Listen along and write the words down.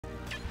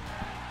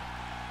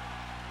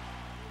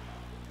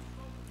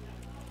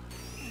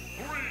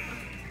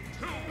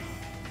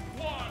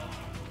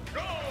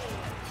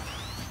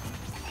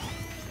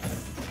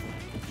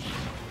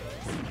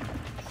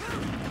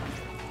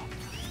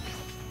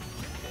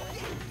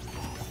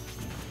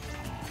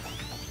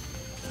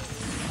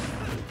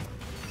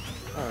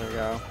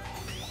go.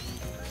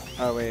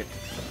 Oh, wait.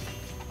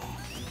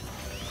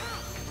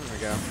 There we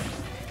go.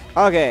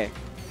 Okay.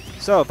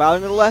 So, Valor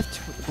to the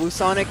left with the blue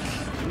Sonic.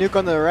 Newk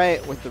on the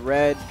right with the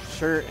red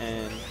shirt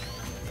and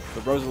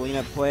the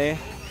Rosalina play.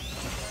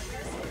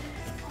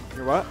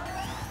 You're what?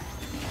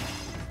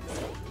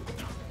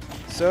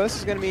 So, this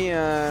is going to be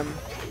an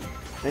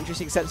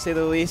interesting set to say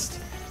the least.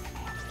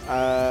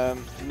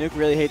 Newk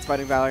really hates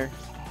fighting Valor.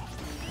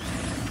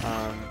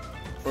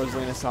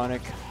 Rosalina,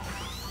 Sonic.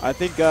 I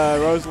think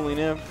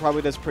Rosalina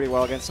probably does pretty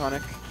well against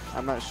Sonic.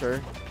 I'm not sure.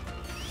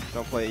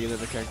 Don't play either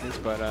of the characters,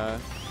 but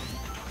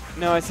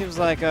no, it seems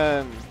like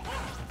I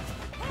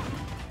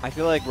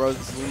feel like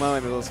Rosalina might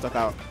be able to stuff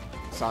out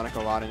Sonic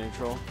a lot in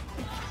neutral,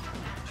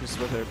 just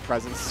with her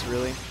presence,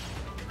 really.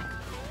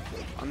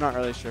 I'm not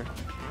really sure.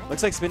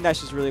 Looks like Spin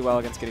Dash is really well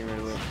against getting rid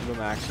of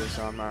Luma, actually,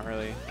 so I'm not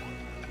really.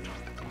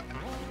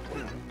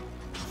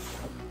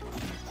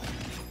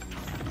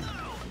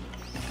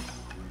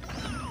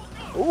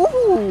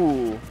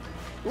 Ooh!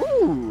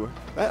 Ooh!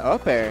 That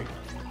up air.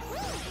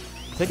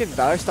 Taking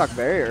Valor stock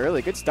very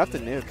early. Good stuff to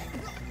Newk.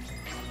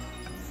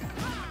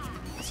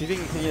 Let's see if he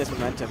can continue this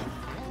momentum.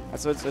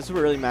 That's what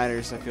really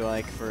matters, I feel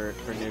like, for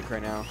Newk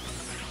right now.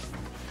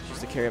 Just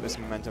to carry up this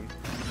momentum.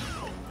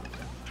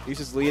 Use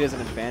his lead as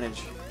an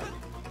advantage.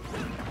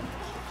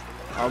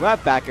 Oh,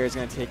 that back air is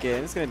going to take it,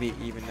 and it's going to be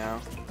even now.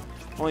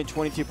 Only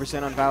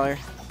 22% on Valor.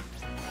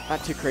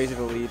 Not too crazy of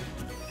a lead.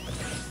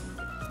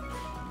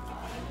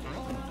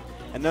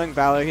 And knowing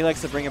Valor, he likes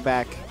to bring it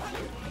back.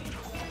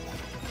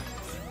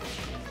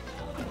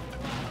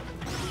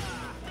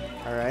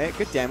 Alright,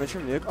 good damage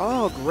from Newk.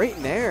 Oh, great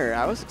nair.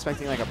 I was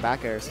expecting like a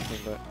back air or something,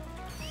 but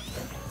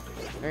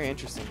very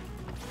interesting.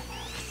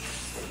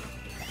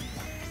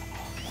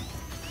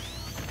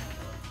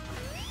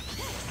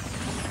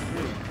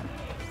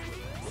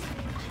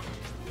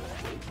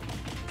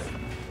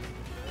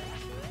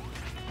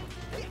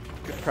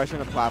 Good pressure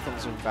on the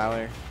platforms from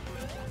Valor.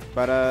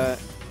 But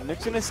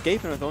Newk's gonna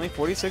escape him with only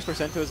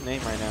 46% to his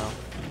name right now.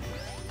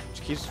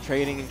 Just keeps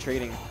trading and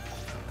trading.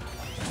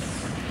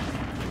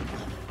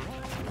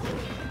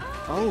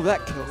 Oh,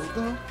 that killed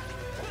though?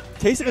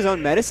 Taste of his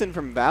own medicine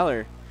from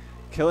Valor.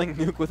 Killing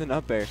Newk with an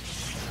up air.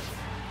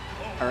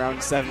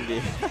 Around 70.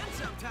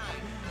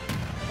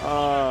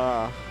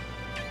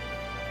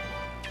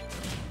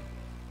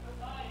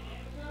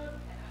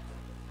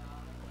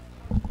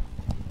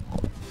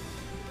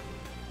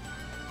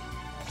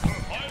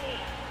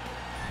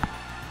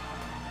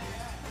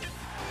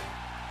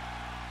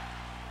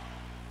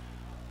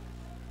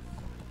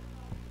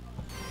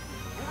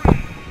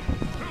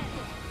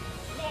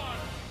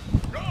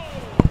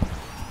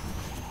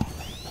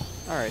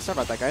 Alright, sorry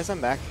about that, guys. I'm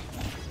back.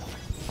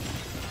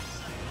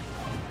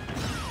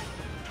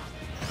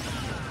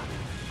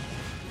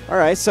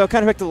 Alright, so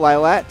kind of picked the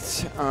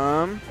Lilat.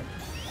 I'm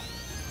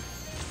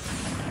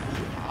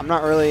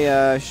not really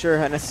sure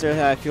necessarily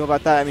how I feel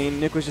about that. I mean,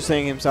 Newk was just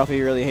saying himself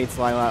he really hates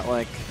Lilat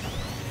like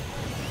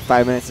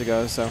 5 minutes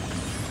ago, so.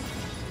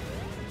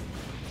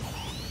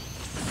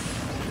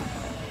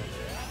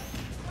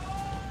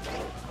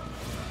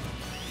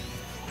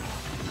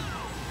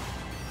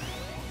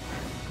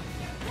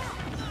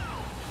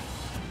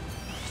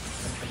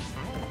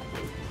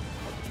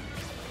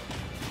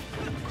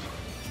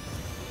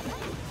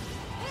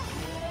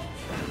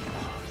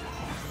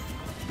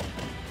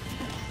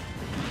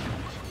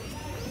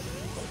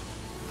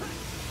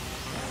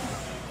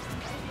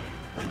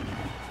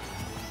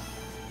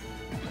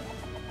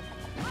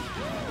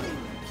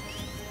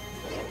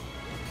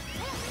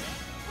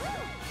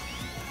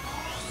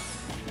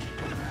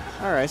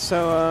 Alright,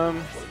 so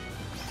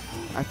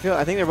I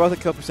think they're both at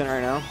kill percent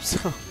right now, so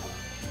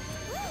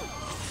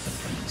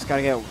just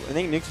gotta get. I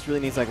think Newk just really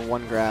needs like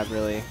one grab,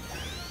 really, and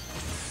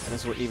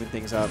this will even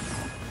things up.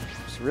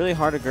 It's really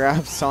hard to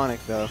grab Sonic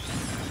though.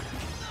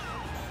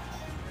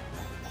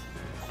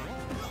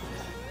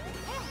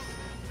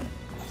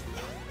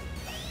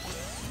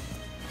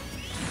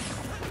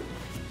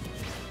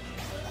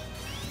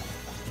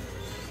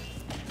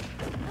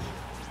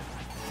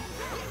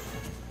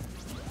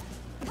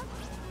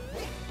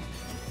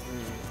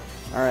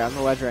 Alright, on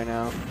the ledge right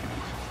now.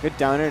 Good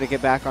downer to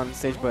get back on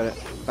stage, but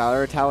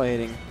Valor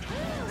retaliating.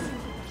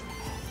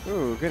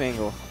 Ooh, good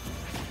angle.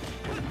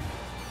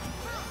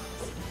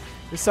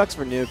 This sucks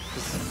for Newk,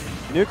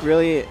 because Newk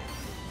really,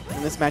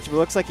 in this matchup, it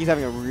looks like he's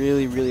having a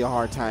really, really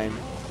hard time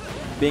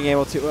being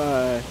able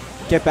to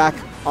get back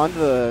onto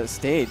the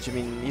stage. I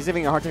mean, he's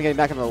having a hard time getting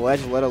back on the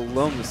ledge, let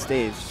alone the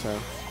stage, so.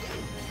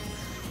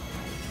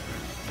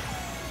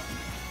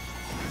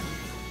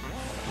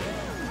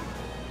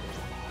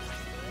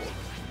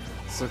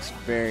 Looks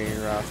very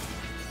rough.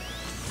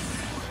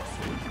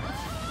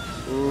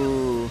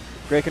 Ooh,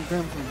 great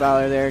confirm from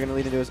Valor there, gonna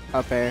lead into his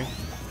up air.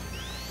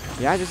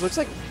 Yeah, it just looks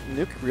like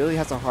Newk really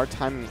has a hard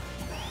time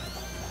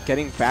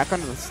getting back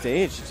onto the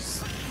stage.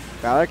 Just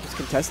Valor keeps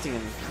contesting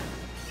him.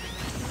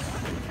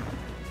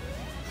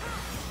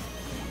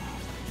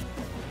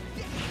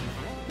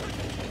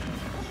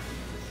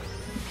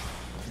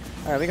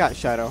 Alright, we got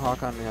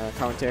Shadowhawk on the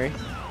commentary.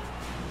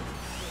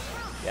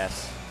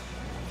 Yes.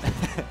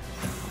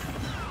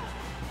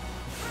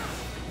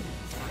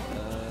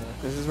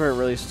 This is where it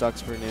really sucks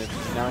for Newk.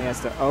 Now he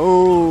has to.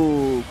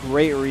 Oh,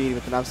 great read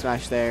with an up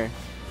smash there.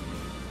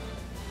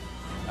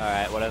 All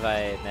right, what have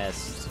I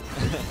missed?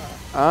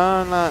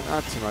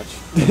 Not too much.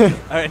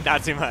 All right,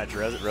 not too much.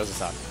 Rosa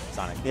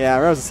Sonic. Yeah,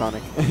 Rosa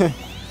Sonic.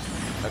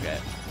 Okay.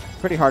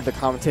 Pretty hard to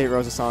commentate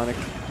Rosa Sonic.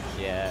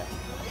 Yeah.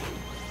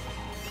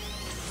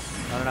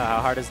 I don't know, how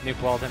hard has Newk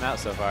walled him out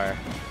so far?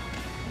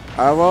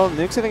 Well,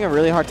 Newk's having a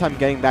really hard time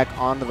getting back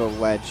onto the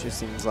ledge, it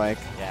seems like.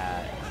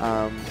 Yeah.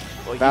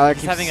 Well, Valor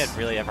he's having a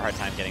really hard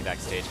time getting back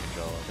stage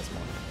control at this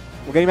moment.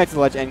 Well, getting back to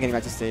the ledge and getting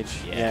back to stage.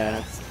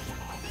 Yeah.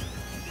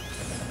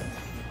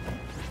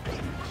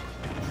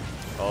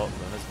 Oh,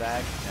 Luna's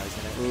back. Now he's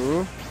gonna.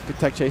 Ooh, good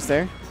tech chase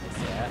there.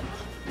 Yeah.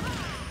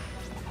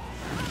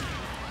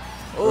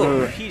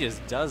 Oh, he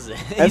just does it.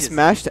 F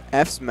smash to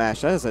F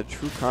smash. That is a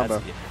true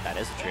combo. That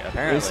is a true.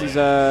 Apparently. This is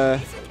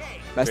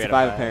best of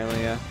 5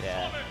 apparently. Yeah.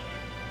 Yeah.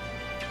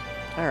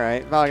 All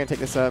right, Valor gonna take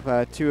this up.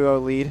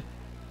 2-0 lead.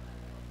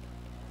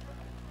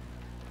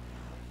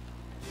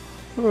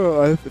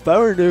 If I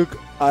were Newk,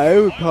 I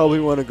would probably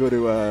want to go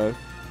to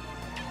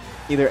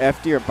either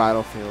FD or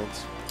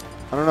Battlefields.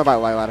 I don't know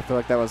about Lilat. I feel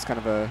like that was kind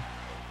of a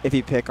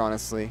iffy pick,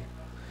 honestly.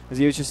 Because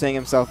he was just saying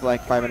himself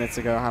like 5 minutes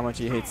ago how much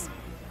he hates,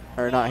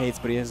 or not hates,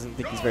 but he doesn't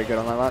think he's very good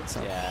on Lilat.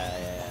 So.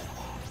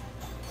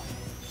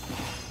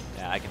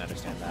 Yeah, I can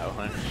understand that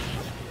one.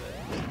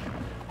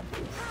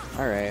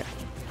 All right.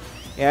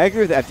 Yeah, I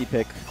agree with the FD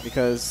pick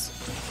because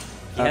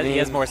he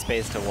has more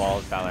space to wall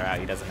Valor out.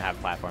 He doesn't have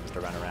platforms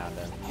to run around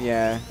in.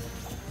 Yeah.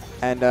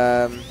 And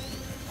I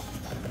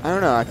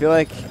don't know. I feel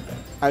like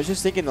I was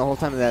just thinking the whole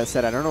time that I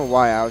said. I don't know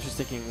why. I was just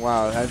thinking,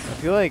 wow. I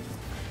feel like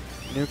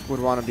Newk would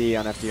want to be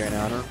on FD right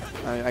now.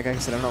 Like I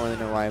said, I don't really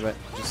know why, but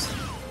just.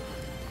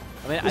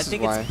 I mean, I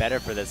think it's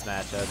better for this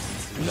matchup.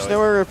 There's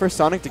nowhere for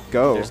Sonic to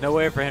go. There's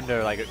nowhere for him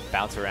to like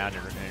bounce around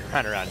and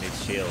run around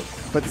Newk's shield.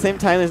 But at the same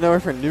time, there's nowhere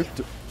for Newk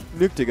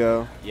to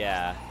go.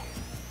 Yeah.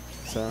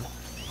 So,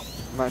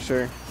 I'm not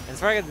sure.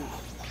 As far as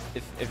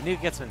if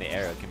Newk gets him in the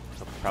air,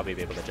 he'll probably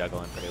be able to juggle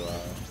him pretty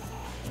well.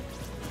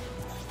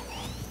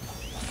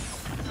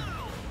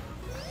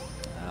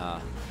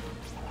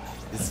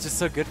 It's just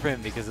so good for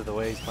him because of the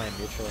way he's playing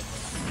neutral.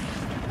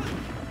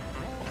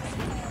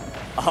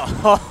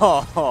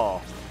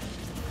 Oh!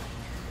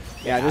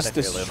 Yeah, just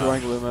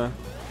destroying Luma.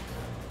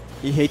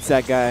 He hates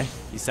that guy.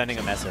 He's sending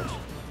a message.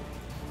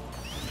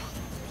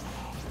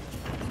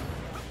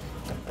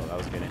 Oh, that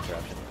was a good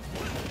interruption.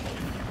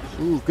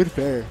 Ooh, good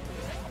fair.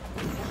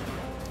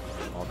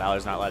 Well,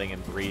 Valor's not letting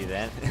him breathe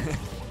in.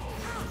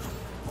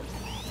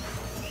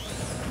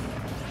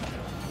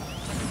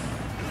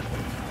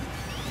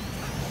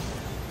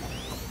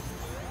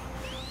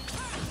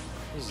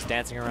 He's just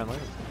dancing around Luna.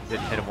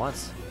 Didn't hit him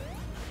once.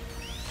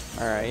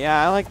 All right,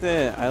 yeah, I like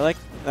that.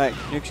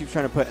 Newk keeps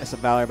trying to put some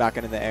Valor back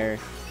into the air.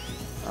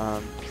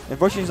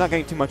 Unfortunately, he's not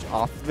getting too much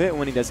off of it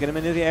when he does get him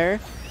into the air,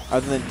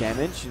 other than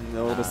damage and a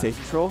little bit of stage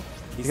control,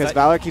 because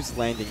Valor keeps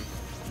landing.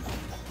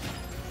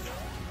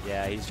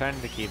 Yeah, he's trying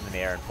to keep him in the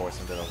air and force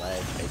him to the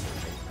ledge,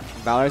 basically.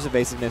 Valor's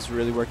evasiveness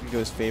really working to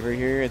his favor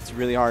here. It's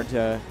really hard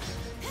to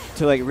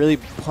like really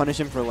punish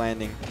him for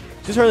landing.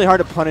 It's just really hard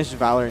to punish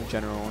Valor in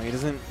general. He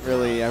doesn't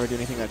really ever do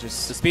anything that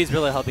just... The speed's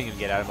really helping him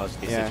get out of most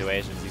of these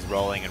situations. He's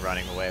rolling and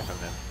running away from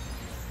them.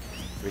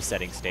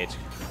 Resetting stage.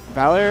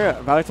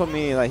 Valor told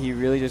me that he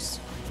really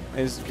just...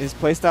 His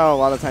playstyle a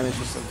lot of the time is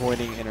just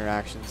avoiding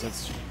interactions.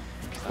 That's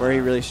where he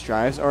really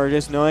strives. Or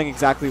just knowing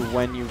exactly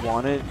when you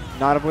want it,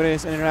 not avoiding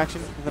his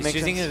interaction, if that makes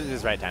sense. He's choosing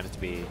his right times to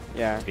be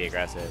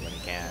aggressive when he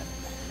can.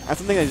 That's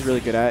something that he's really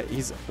good at.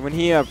 When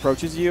he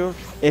approaches you,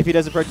 if he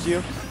does approach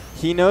you,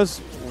 he knows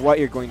what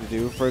you're going to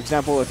do. For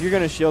example, if you're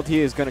going to shield,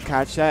 he is going to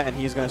catch that, and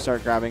he's going to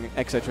start grabbing,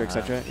 etc.,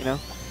 etc., you know?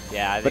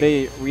 Yeah. But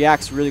he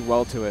reacts really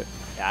well to it.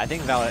 Yeah, I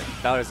think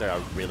Valor's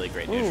a really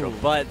great neutral,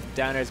 but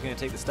down air is going to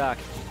take the stock.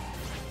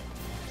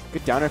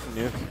 Good down air from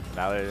Newk.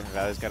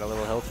 Valor's got a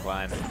little hill to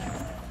climb.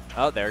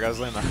 Oh, there goes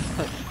Luma.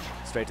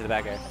 Straight to the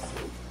back air.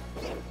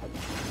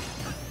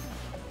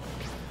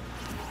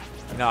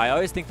 No, I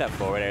always think that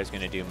forward air is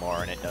going to do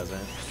more, and it doesn't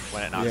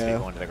when it knocks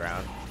people into the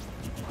ground.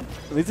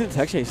 It leads into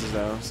tech chases,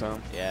 though, so...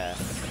 Yeah.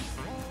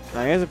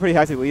 Now, he has a pretty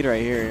high lead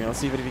right here. Let's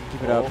see if he can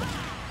keep it up.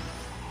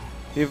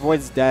 If he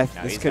avoids death,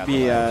 this could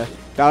be...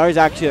 Valor's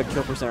actually at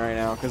kill percent right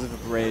now because of the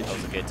rage. That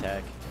was a good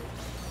tech.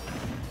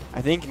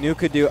 I think Newk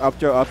could do up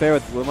throw up air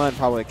with Luma and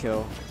probably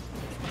kill.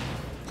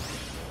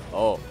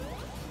 Oh.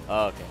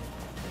 Oh, okay.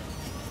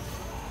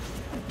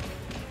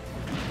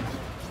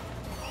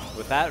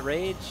 With that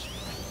rage,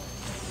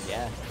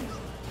 yeah.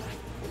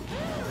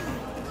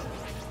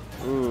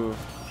 Ooh.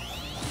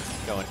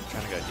 Trying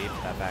to go deep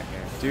with that back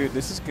air. Dude,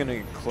 this is going to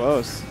get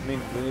close. I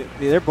mean,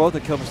 they're both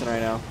at kill percent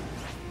right now.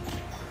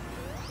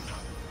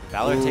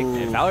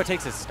 If Valor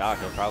takes his stock,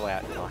 he'll probably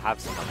have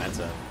some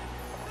momentum.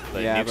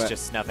 But Newk's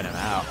just snuffing him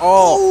out.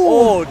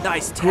 Oh,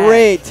 nice tech.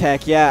 Great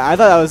tech, yeah. I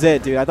thought that was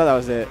it, dude. I thought that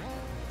was it.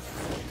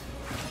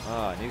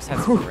 Oh, Newk's had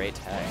some great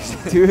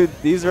techs. Dude,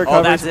 these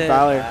recoveries from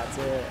Valor. That's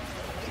it.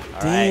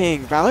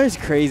 Dang, Valor's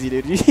crazy,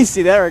 dude. Did you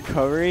see that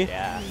recovery?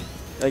 Yeah.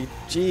 Like,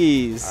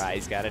 jeez. All right,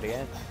 he's got it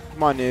again.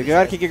 Come on, Newk. You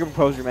gotta keep your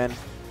composure, man.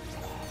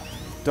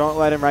 Don't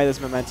let him ride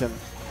this momentum.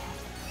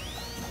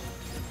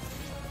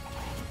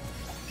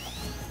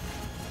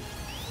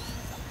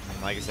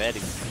 Like I said,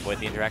 with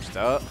the interactions.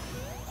 Oh,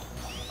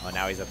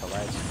 now he's at the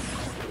ledge.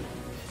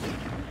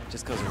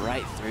 Just goes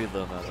right through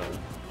Luma, though.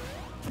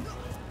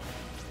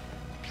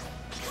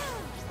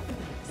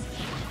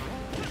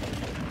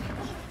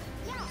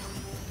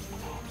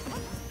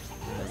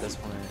 And at this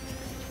point,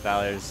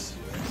 Valor's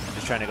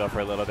just trying to go for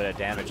a little bit of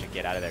damage and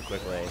get out of there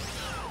quickly.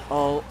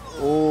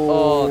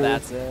 Oh,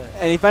 that's it.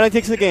 And he finally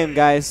takes the game,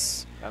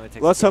 guys.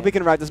 Let's hope he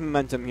can. can ride this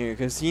momentum here,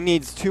 because he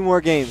needs 2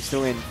 more games to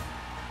win.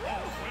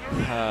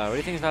 Where do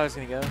you think Valor's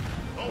going to go?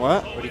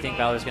 What? Where do you think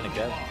Valor's going to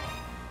go?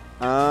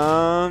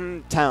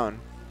 Town.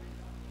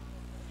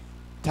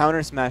 Town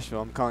or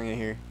Smashville, I'm calling it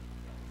here.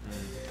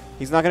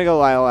 He's not going to go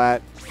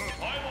Lilat,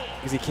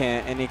 because he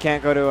can't. And he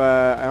can't go to,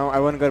 I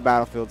wouldn't go to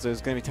Battlefield, so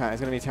it's going to be Town.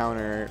 It's going to be Town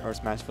or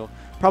Smashville.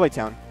 Probably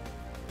Town.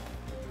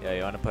 Yeah,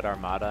 you want to put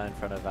Armada in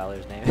front of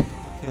Valor's name?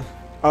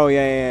 Oh,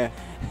 yeah.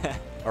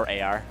 Or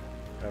AR,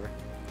 whatever.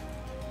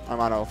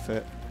 Armada will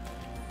fit.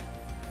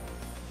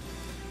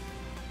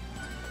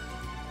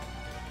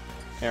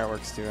 Yeah, it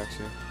works too,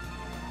 actually.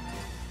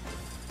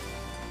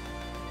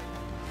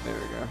 There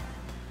we go.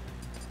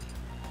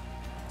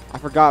 I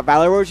forgot,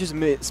 Valor was just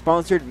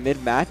sponsored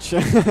mid-match.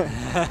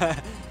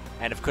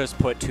 And of course,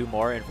 put 2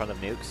 more in front of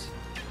Nukes.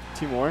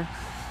 2 more?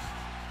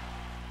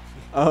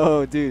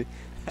 Oh, dude.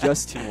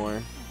 Just 2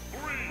 more.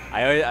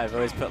 I've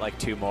always put like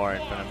 2 more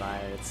in front of mine.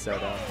 It's so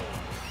dumb.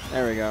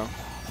 There we go.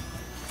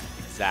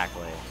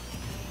 Exactly.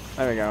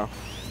 There we go.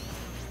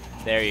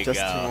 There you Just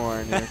go. 2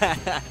 more, Newk.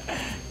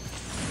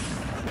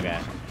 Okay.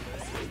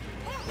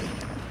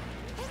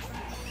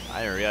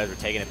 I didn't realize we're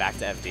taking it back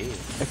to FD.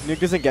 If Newk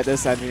doesn't get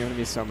this, I'm going to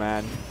be so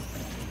mad.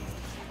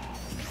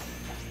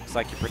 Looks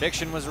like your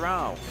prediction was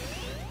wrong.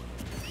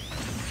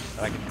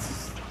 But I can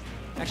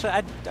actually,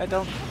 I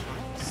don't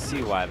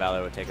see why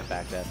Valor would take it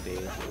back to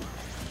FD.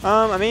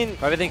 I mean,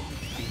 Probably think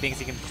he thinks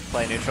he can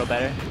play neutral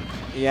better.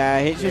 yeah,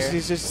 he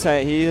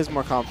has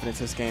more confidence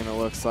this game. It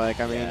looks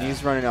like. I mean, Yeah.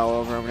 he's running all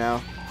over him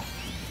now.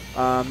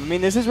 I mean,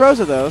 this is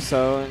Rosa though,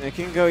 so it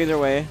can go either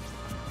way.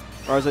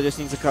 Rosa just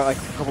needs to cut like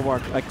a couple more,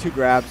 like 2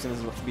 grabs, and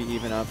it'll be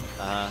even up.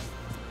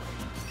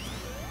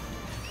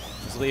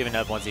 This will even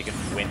up once he can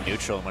win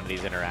neutral in one of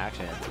these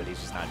interactions, but he's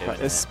just not doing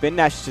This it. spin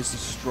dash is just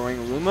destroying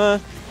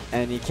Luma,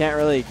 and he can't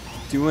really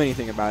do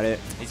anything about it.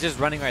 He's just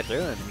running right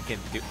through him.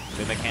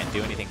 Luma can't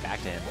do anything back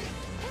to him.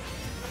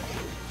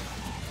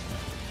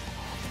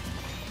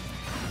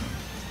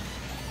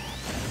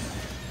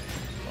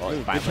 Oh, Ooh,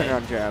 good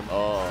turnaround grab.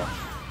 Oh.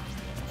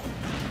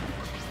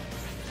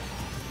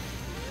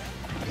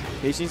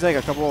 He just needs like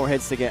a couple more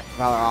hits to get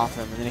Valor off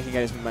him, and then he can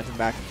get his momentum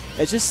back.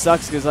 It just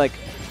sucks because like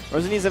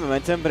Rosa needs the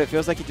momentum, but it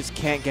feels like he just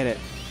can't get it.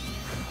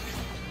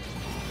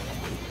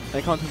 Are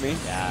they calling for me?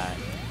 Yeah.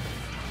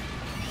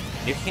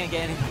 Newk can't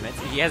get any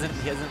momentum. He hasn't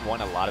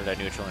won a lot of their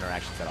neutral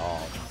interactions at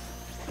all.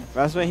 But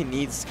that's what he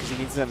needs, because he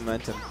needs that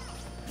momentum.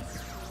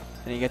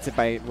 And he gets it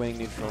by winning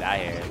neutral. Die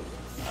here.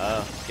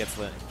 Oh,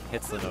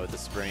 hits Luma with the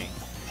spring.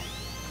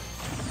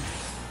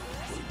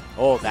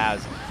 Oh, that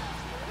was.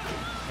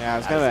 Yeah, it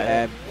was kind of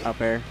an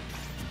up air.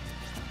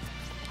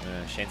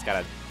 Shane's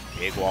got a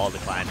big wall to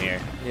climb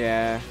here.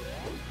 Yeah.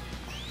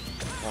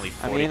 Only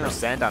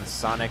 40% on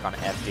Sonic on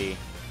FD.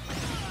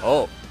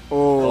 Oh,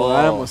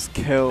 that almost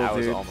killed, that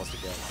dude. was almost a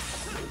kill.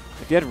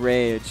 If he had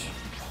Rage.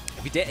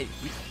 If he did,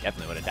 he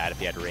definitely would have died if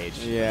he had Rage.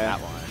 Yeah.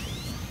 That one.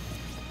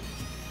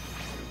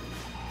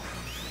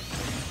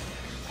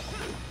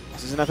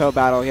 This is an uphill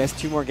battle. He has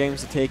 2 more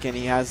games to take, and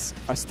he has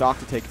a stock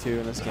to take too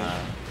in this game.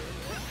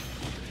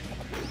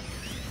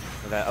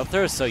 That up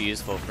throw is so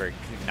useful for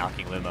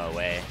knocking Luma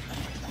away.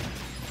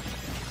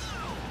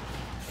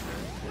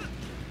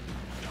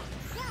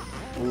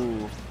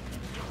 Ooh.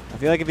 I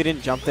feel like if he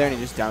didn't jump there and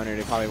he just downed it,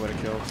 he probably would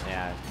have killed.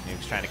 Yeah, he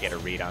was trying to get a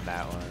read on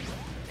that one.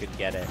 Couldn't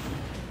get it.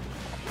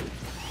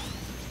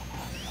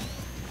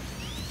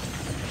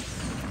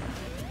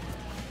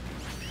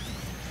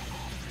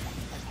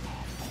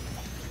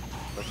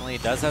 Fortunately,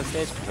 he does have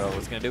stage control.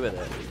 What's he going to do with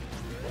it?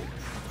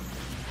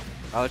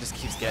 Oh, it just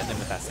keeps getting him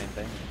with that same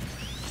thing.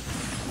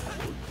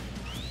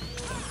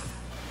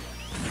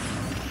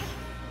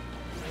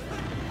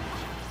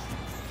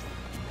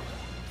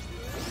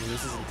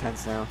 This is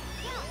intense now.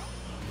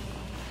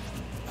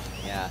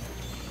 Yeah.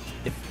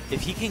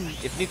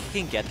 If Newk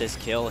can get this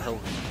kill,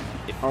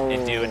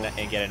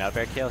 and get an up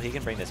air kill, he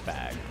can bring this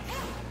back.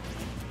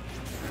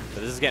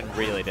 But this is getting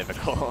really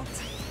difficult.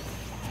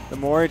 The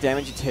more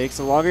damage he takes,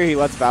 the longer he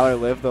lets Valor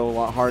live, the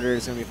lot harder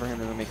it's going to be for him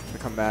to make the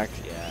comeback.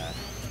 Yeah.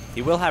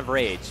 He will have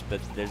Rage, but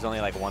there's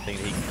only like one thing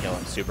that he can kill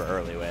him super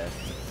early with.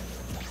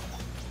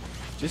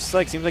 Just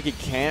like seems like he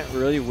can't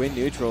really win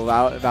neutral.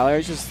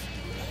 Valor just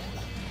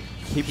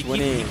keeps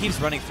winning. He keeps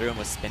running through him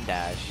with spin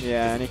dash.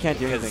 Yeah, and he can't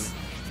do anything.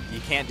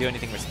 You can't do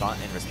anything in response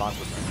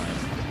with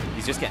him.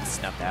 He's just getting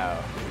snuffed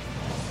out.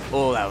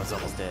 Oh, that was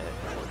almost it.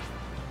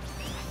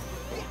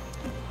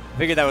 I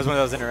figured that was one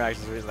of those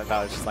interactions where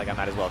I was just like, I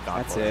might as well have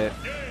gone That's for it.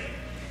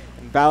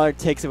 And Valor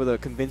takes it with a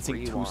convincing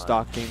 3-1.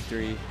 two-stock game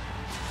 3.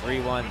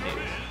 3-1 Newk.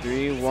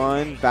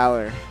 3-1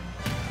 Valor.